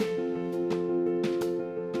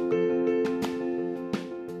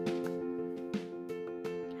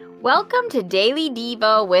Welcome to Daily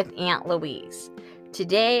Devo with Aunt Louise.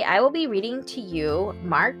 Today I will be reading to you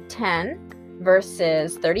Mark 10,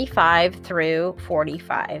 verses 35 through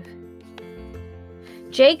 45.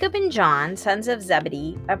 Jacob and John, sons of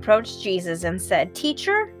Zebedee, approached Jesus and said,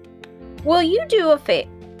 "Teacher, will you do a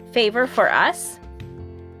favor for us?"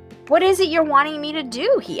 "What is it you're wanting me to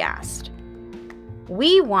do?" he asked.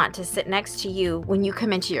 "We want to sit next to you when you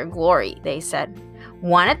come into your glory," they said,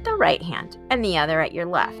 "one at the right hand and the other at your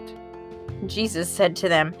left." Jesus said to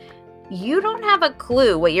them, "You don't have a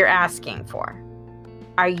clue what you're asking for.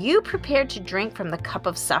 Are you prepared to drink from the cup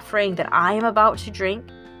of suffering that I am about to drink?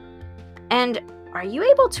 And are you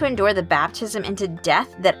able to endure the baptism into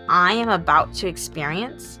death that I am about to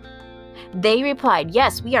experience?" They replied,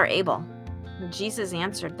 "Yes, we are able." Jesus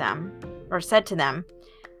answered them, or said to them,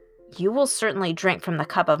 "You will certainly drink from the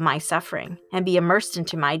cup of my suffering and be immersed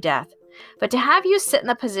into my death. But to have you sit in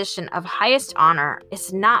the position of highest honor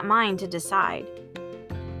is not mine to decide.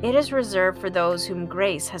 It is reserved for those whom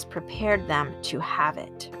grace has prepared them to have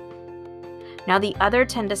it." Now the other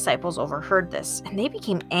 10 disciples overheard this, and they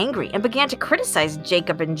became angry and began to criticize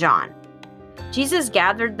Jacob and John. Jesus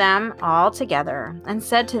gathered them all together and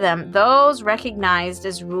said to them, "Those recognized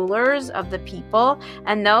as rulers of the people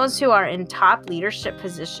and those who are in top leadership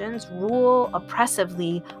positions rule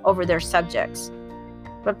oppressively over their subjects.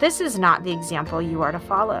 But this is not the example you are to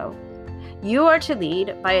follow. You are to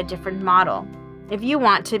lead by a different model. If you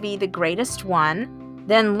want to be the greatest one,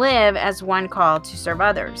 then live as one called to serve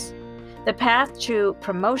others. The path to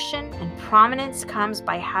promotion and prominence comes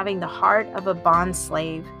by having the heart of a bond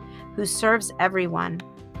slave who serves everyone.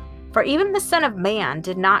 For even the Son of Man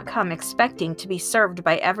did not come expecting to be served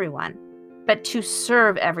by everyone, but to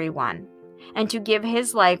serve everyone, and to give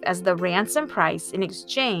his life as the ransom price in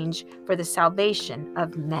exchange for the salvation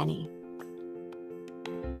of many."